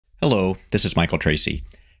Hello, this is Michael Tracy,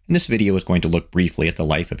 and this video is going to look briefly at the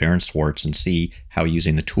life of Aaron Swartz and see how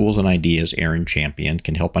using the tools and ideas Aaron championed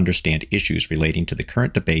can help understand issues relating to the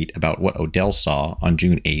current debate about what Odell saw on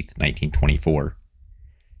June 8, 1924.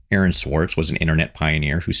 Aaron Swartz was an internet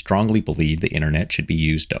pioneer who strongly believed the internet should be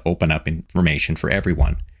used to open up information for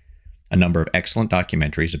everyone. A number of excellent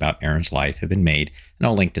documentaries about Aaron's life have been made, and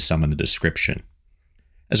I'll link to some in the description.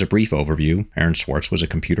 As a brief overview, Aaron Swartz was a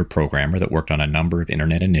computer programmer that worked on a number of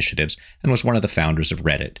internet initiatives and was one of the founders of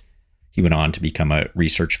Reddit. He went on to become a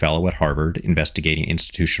research fellow at Harvard, investigating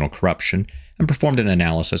institutional corruption, and performed an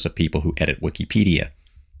analysis of people who edit Wikipedia,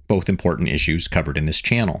 both important issues covered in this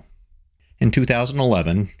channel. In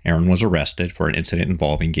 2011, Aaron was arrested for an incident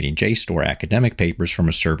involving getting JSTOR academic papers from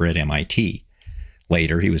a server at MIT.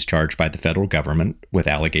 Later, he was charged by the federal government with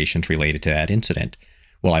allegations related to that incident.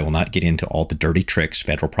 While I will not get into all the dirty tricks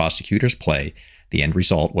federal prosecutors play, the end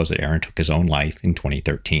result was that Aaron took his own life in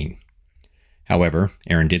 2013. However,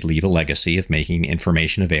 Aaron did leave a legacy of making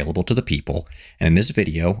information available to the people, and in this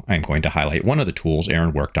video, I am going to highlight one of the tools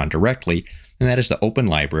Aaron worked on directly, and that is the Open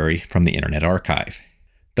Library from the Internet Archive.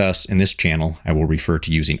 Thus, in this channel, I will refer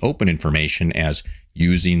to using open information as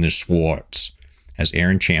using the Swartz, as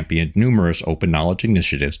Aaron championed numerous open knowledge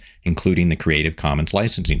initiatives, including the Creative Commons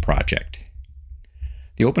licensing project.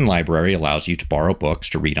 The Open Library allows you to borrow books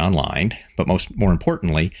to read online, but more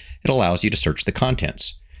importantly, it allows you to search the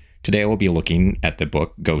contents. Today I will be looking at the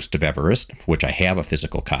book Ghost of Everest, for which I have a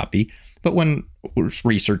physical copy, but when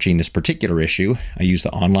researching this particular issue, I use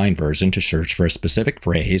the online version to search for a specific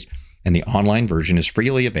phrase, and the online version is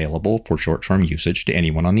freely available for short-term usage to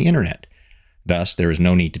anyone on the internet. Thus, there is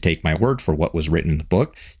no need to take my word for what was written in the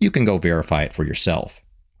book. You can go verify it for yourself.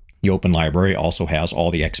 The Open Library also has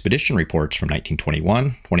all the expedition reports from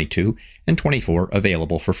 1921, 22, and 24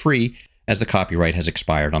 available for free, as the copyright has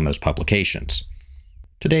expired on those publications.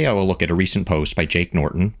 Today I will look at a recent post by Jake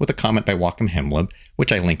Norton with a comment by Wacom Hemleb,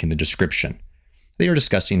 which I link in the description. They are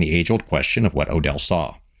discussing the age-old question of what Odell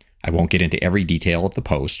saw. I won't get into every detail of the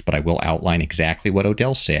post, but I will outline exactly what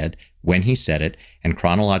Odell said, when he said it, and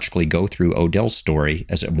chronologically go through Odell's story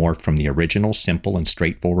as it morphed from the original simple and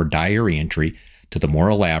straightforward diary entry to the more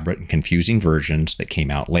elaborate and confusing versions that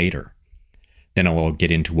came out later. Then I will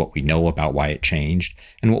get into what we know about why it changed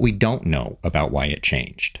and what we don't know about why it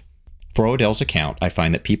changed. For Odell's account, I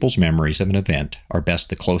find that people's memories of an event are best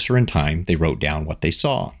the closer in time they wrote down what they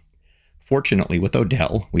saw. Fortunately, with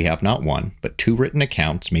Odell, we have not one, but two written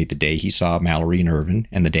accounts made the day he saw Mallory and Irvine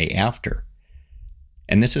and the day after.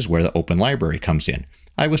 And this is where the Open Library comes in.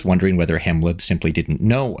 I was wondering whether Hemleb simply didn't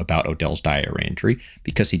know about Odell's diary entry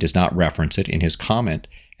because he does not reference it in his comment,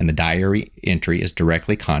 and the diary entry is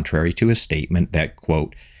directly contrary to his statement that,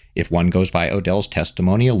 quote, if one goes by Odell's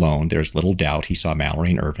testimony alone, there's little doubt he saw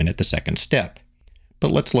Mallory and Irvine at the second step.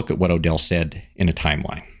 But let's look at what Odell said in a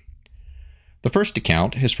timeline. The first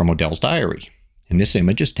account is from Odell's diary, and this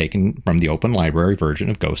image is taken from the Open Library version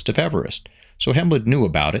of Ghost of Everest, so Hemleb knew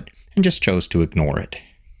about it and just chose to ignore it.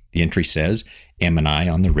 The entry says, M and I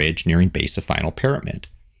on the ridge nearing base of final pyramid.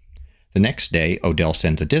 The next day, Odell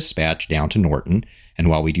sends a dispatch down to Norton, and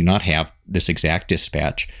while we do not have this exact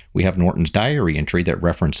dispatch, we have Norton's diary entry that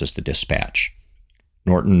references the dispatch.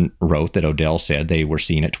 Norton wrote that Odell said they were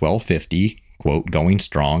seen at 12:50, quote, going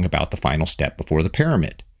strong about the final step before the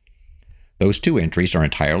pyramid. Those two entries are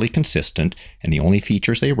entirely consistent, and the only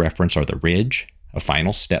features they reference are the ridge, a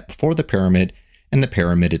final step before the pyramid, and the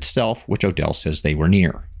pyramid itself, which Odell says they were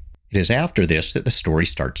near. It is after this that the story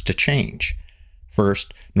starts to change.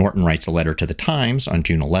 First, Norton writes a letter to the Times on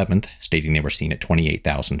June 11th, stating they were seen at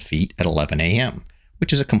 28,000 feet at 11 a.m.,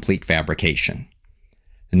 which is a complete fabrication.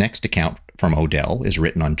 The next account from Odell is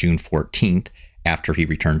written on June 14th, after he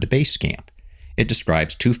returned to base camp. It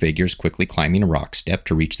describes two figures quickly climbing a rock step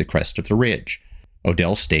to reach the crest of the ridge.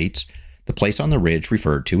 Odell states, the place on the ridge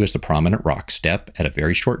referred to is the prominent rock step at a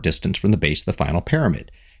very short distance from the base of the final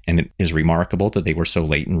pyramid, and it is remarkable that they were so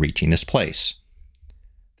late in reaching this place.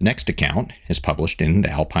 The next account is published in the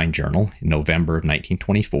Alpine Journal in November of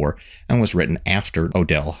 1924 and was written after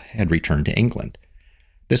Odell had returned to England.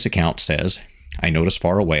 This account says, I noticed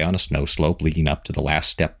far away on a snow slope leading up to the last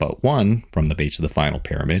step but one from the base of the final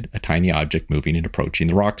pyramid, a tiny object moving and approaching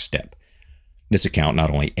the rock step. This account not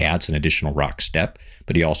only adds an additional rock step,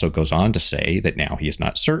 but he also goes on to say that now he is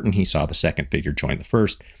not certain he saw the second figure join the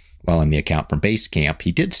first, while in the account from base camp,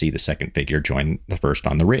 he did see the second figure join the first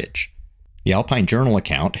on the ridge. The Alpine Journal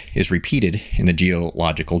account is repeated in the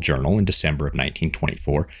Geological Journal in December of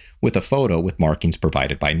 1924 with a photo with markings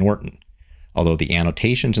provided by Norton. Although the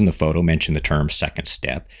annotations in the photo mention the term second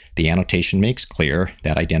step, the annotation makes clear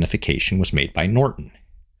that identification was made by Norton.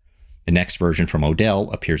 The next version from Odell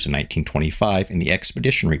appears in 1925 in the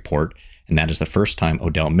Expedition Report, and that is the first time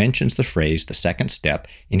Odell mentions the phrase "the second step"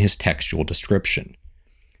 in his textual description.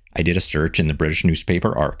 I did a search in the British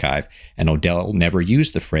Newspaper Archive, and Odell never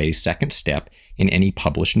used the phrase "second step" in any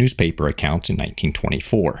published newspaper accounts in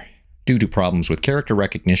 1924. Due to problems with character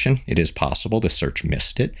recognition, it is possible the search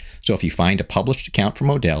missed it, so if you find a published account from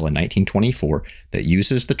Odell in 1924 that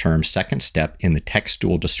uses the term "second step" in the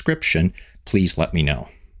textual description, please let me know.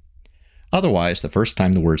 Otherwise, the first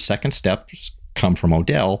time the word "second steps" come from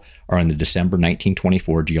Odell are in the December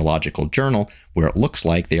 1924 Geological Journal, where it looks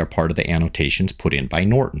like they are part of the annotations put in by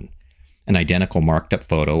Norton. An identical marked-up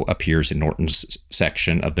photo appears in Norton's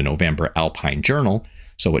section of the November Alpine Journal,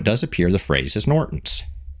 so it does appear the phrase is Norton's.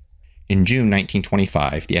 In June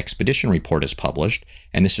 1925, the Expedition Report is published,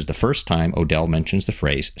 and this is the first time Odell mentions the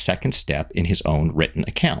phrase "second step" in his own written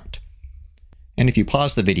account. And if you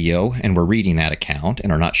pause the video and were reading that account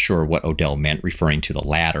and are not sure what Odell meant referring to the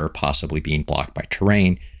ladder possibly being blocked by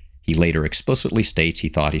terrain, he later explicitly states he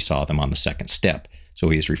thought he saw them on the second step, so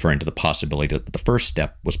he is referring to the possibility that the first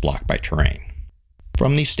step was blocked by terrain.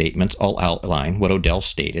 From these statements, I'll outline what Odell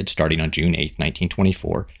stated starting on June 8,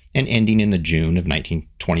 1924, and ending in the June of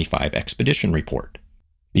 1925 Expedition Report.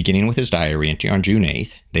 Beginning with his diary entry on June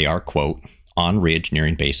 8th, they are, quote, "on ridge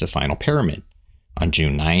nearing base of final pyramid." On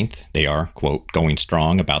June 9th, they are, quote, "going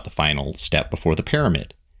strong about the final step before the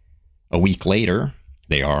pyramid." A week later,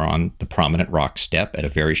 they are on the prominent rock step at a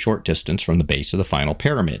very short distance from the base of the final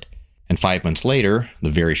pyramid. And 5 months later,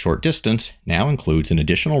 the very short distance now includes an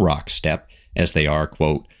additional rock step as they are,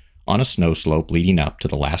 quote, "on a snow slope leading up to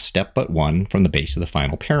the last step but one from the base of the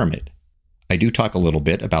final pyramid." I do talk a little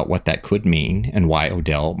bit about what that could mean and why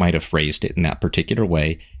Odell might have phrased it in that particular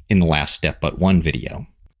way in the last step but one video.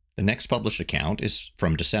 The next published account is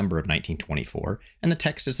from December of 1924, and the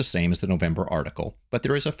text is the same as the November article, but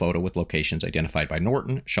there is a photo with locations identified by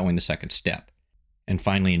Norton showing the second step. And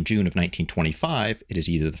finally, in June of 1925, it is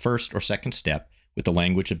either the first or second step, with the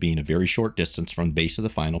language of being a very short distance from the base of the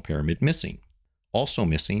final pyramid missing. Also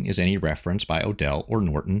missing is any reference by Odell or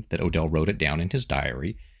Norton that Odell wrote it down in his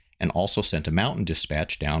diary, and also sent a mountain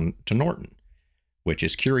dispatch down to Norton, which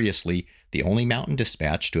is curiously the only mountain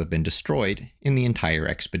dispatch to have been destroyed in the entire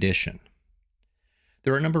expedition.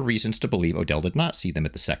 There are a number of reasons to believe Odell did not see them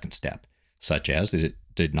at the second step, such as that it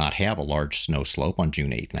did not have a large snow slope on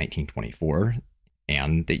June 8, 1924,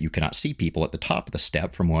 and that you cannot see people at the top of the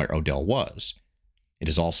step from where Odell was. It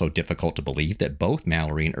is also difficult to believe that both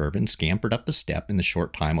Mallory and Irvine scampered up the step in the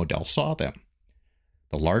short time Odell saw them.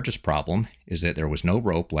 The largest problem is that there was no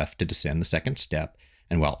rope left to descend the second step,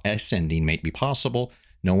 and while ascending may be possible,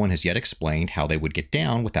 no one has yet explained how they would get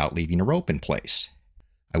down without leaving a rope in place.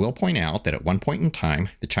 I will point out that at one point in time,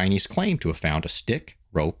 the Chinese claimed to have found a stick,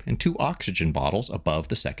 rope, and 2 oxygen bottles above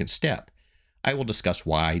the second step. I will discuss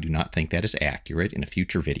why I do not think that is accurate in a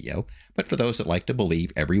future video, but for those that like to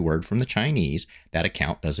believe every word from the Chinese, that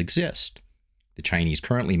account does exist. The Chinese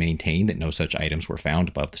currently maintain that no such items were found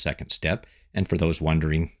above the second step, and for those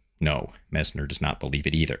wondering, no, Messner does not believe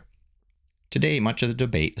it either. Today, much of the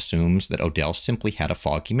debate assumes that Odell simply had a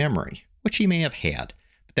foggy memory, which he may have had,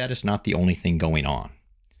 but that is not the only thing going on.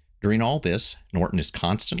 During all this, Norton is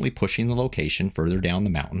constantly pushing the location further down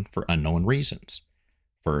the mountain for unknown reasons.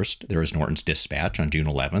 First, there is Norton's dispatch on June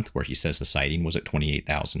 11th, where he says the sighting was at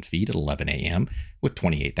 28,000 feet at 11 a.m., with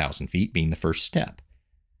 28,000 feet being the first step.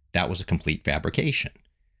 That was a complete fabrication.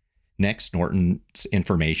 Next, Norton's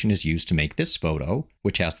information is used to make this photo,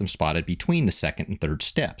 which has them spotted between the second and third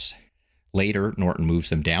steps. Later, Norton moves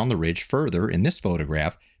them down the ridge further in this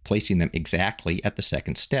photograph, placing them exactly at the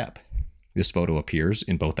second step. This photo appears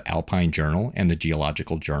in both the Alpine Journal and the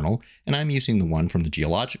Geological Journal, and I'm using the one from the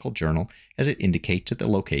Geological Journal as it indicates that the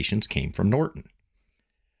locations came from Norton.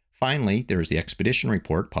 Finally, there is the Expedition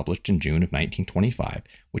Report published in June of 1925,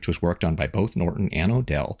 which was worked on by both Norton and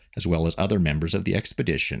Odell, as well as other members of the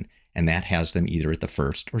expedition, and that has them either at the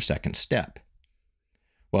first or second step.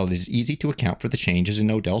 While it is easy to account for the changes in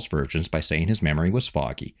Odell's versions by saying his memory was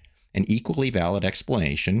foggy, an equally valid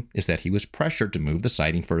explanation is that he was pressured to move the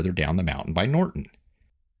sighting further down the mountain by Norton.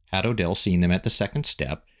 Had Odell seen them at the second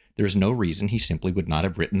step, there is no reason he simply would not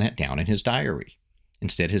have written that down in his diary.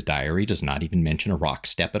 Instead, his diary does not even mention a rock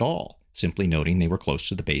step at all, simply noting they were close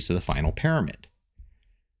to the base of the final pyramid.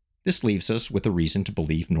 This leaves us with a reason to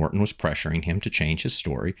believe Norton was pressuring him to change his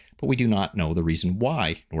story, but we do not know the reason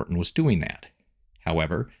why Norton was doing that.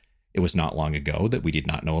 However, it was not long ago that we did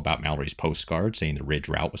not know about Mallory's postcard saying the ridge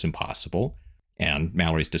route was impossible, and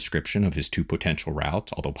Mallory's description of his 2 potential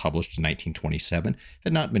routes, although published in 1927,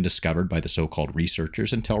 had not been discovered by the so-called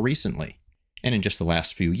researchers until recently. And in just the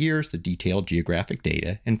last few years, the detailed geographic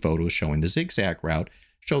data and photos showing the zigzag route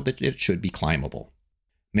showed that it should be climbable.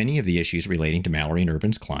 Many of the issues relating to Mallory and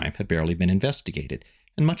Irvine's climb have barely been investigated,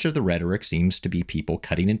 and much of the rhetoric seems to be people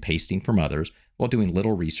cutting and pasting from others while doing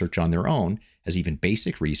little research on their own, as even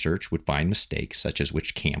basic research would find mistakes such as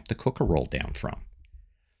which camp the cooker rolled down from.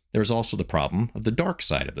 There is also the problem of the dark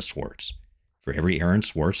side of the Swartz. For every Aaron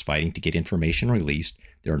Swartz fighting to get information released,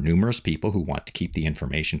 there are numerous people who want to keep the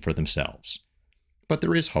information for themselves. But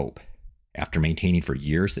there is hope. After maintaining for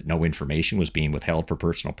years that no information was being withheld for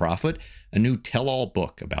personal profit, a new tell-all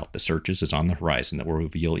book about the searches is on the horizon that will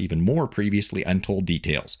reveal even more previously untold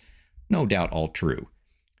details, no doubt all true,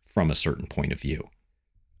 from a certain point of view.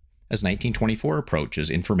 As 1924 approaches,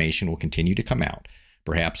 information will continue to come out.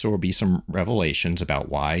 Perhaps there will be some revelations about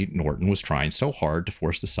why Norton was trying so hard to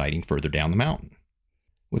force the sighting further down the mountain.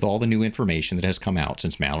 With all the new information that has come out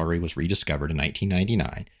since Mallory was rediscovered in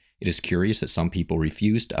 1999, it is curious that some people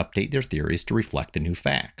refuse to update their theories to reflect the new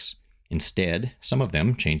facts. Instead, some of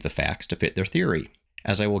them change the facts to fit their theory,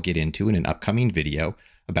 as I will get into in an upcoming video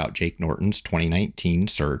about Jake Norton's 2019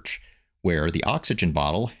 search, where the oxygen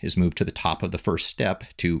bottle is moved to the top of the first step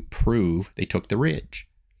to prove they took the ridge.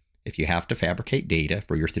 If you have to fabricate data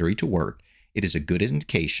for your theory to work, it is a good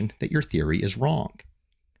indication that your theory is wrong.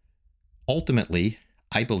 Ultimately,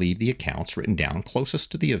 I believe the accounts written down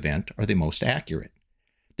closest to the event are the most accurate.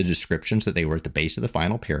 The descriptions that they were at the base of the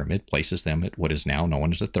final pyramid places them at what is now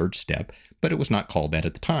known as the third step, but it was not called that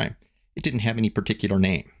at the time. It didn't have any particular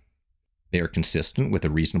name. They are consistent with a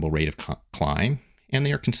reasonable rate of climb, and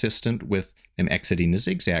they are consistent with them exiting the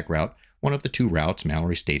zigzag route, one of the two routes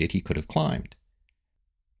Mallory stated he could have climbed.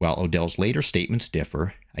 While Odell's later statements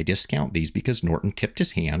differ, I discount these because Norton tipped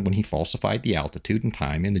his hand when he falsified the altitude and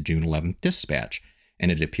time in the June 11th dispatch, and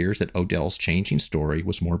it appears that Odell's changing story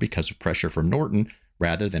was more because of pressure from Norton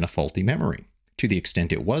rather than a faulty memory. To the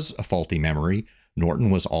extent it was a faulty memory, Norton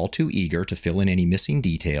was all too eager to fill in any missing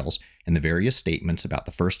details, and the various statements about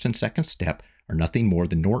the first and second step are nothing more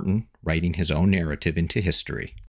than Norton writing his own narrative into history.